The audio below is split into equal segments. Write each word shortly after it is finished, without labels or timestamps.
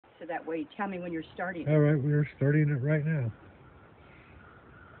so that way tell me when you're starting. All right, we're starting it right now.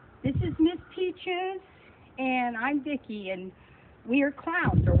 This is Miss Peaches, and I'm Vicki, and we are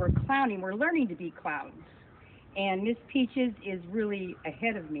clowns, or we're clowning. We're learning to be clowns. And Miss Peaches is really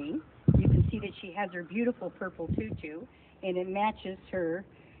ahead of me. You can see that she has her beautiful purple tutu, and it matches her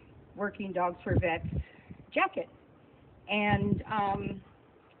Working Dogs for Vets jacket. And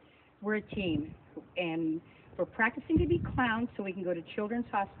we're a team, and we're practicing to be clowns so we can go to children's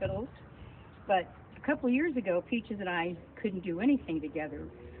hospitals. But a couple of years ago, Peaches and I couldn't do anything together.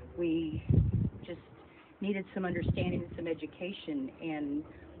 We just needed some understanding and some education, and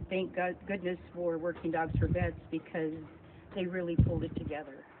thank goodness for Working Dogs for Vets, because they really pulled it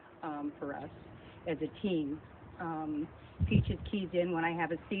together for us as a team. Peaches keys in when I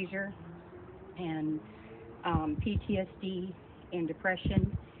have a seizure and PTSD and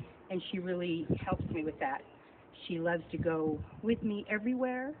depression, and she really helps me with that. She loves to go with me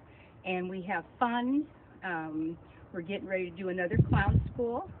everywhere, and we have fun. We're getting ready to do another clown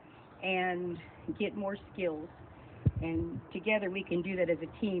school and get more skills, and together we can do that as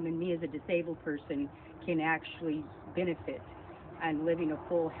a team, and me as a disabled person can actually benefit and living a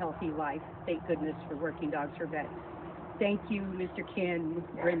full, healthy life. Thank goodness for Working Dogs for Vets. Thank you, Mr. Ken,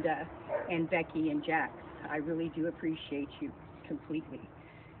 Brenda, and Becky, and Jax. I really do appreciate you completely.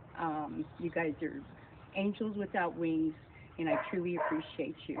 You guys are angels without wings, and I truly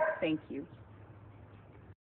appreciate you. Thank you.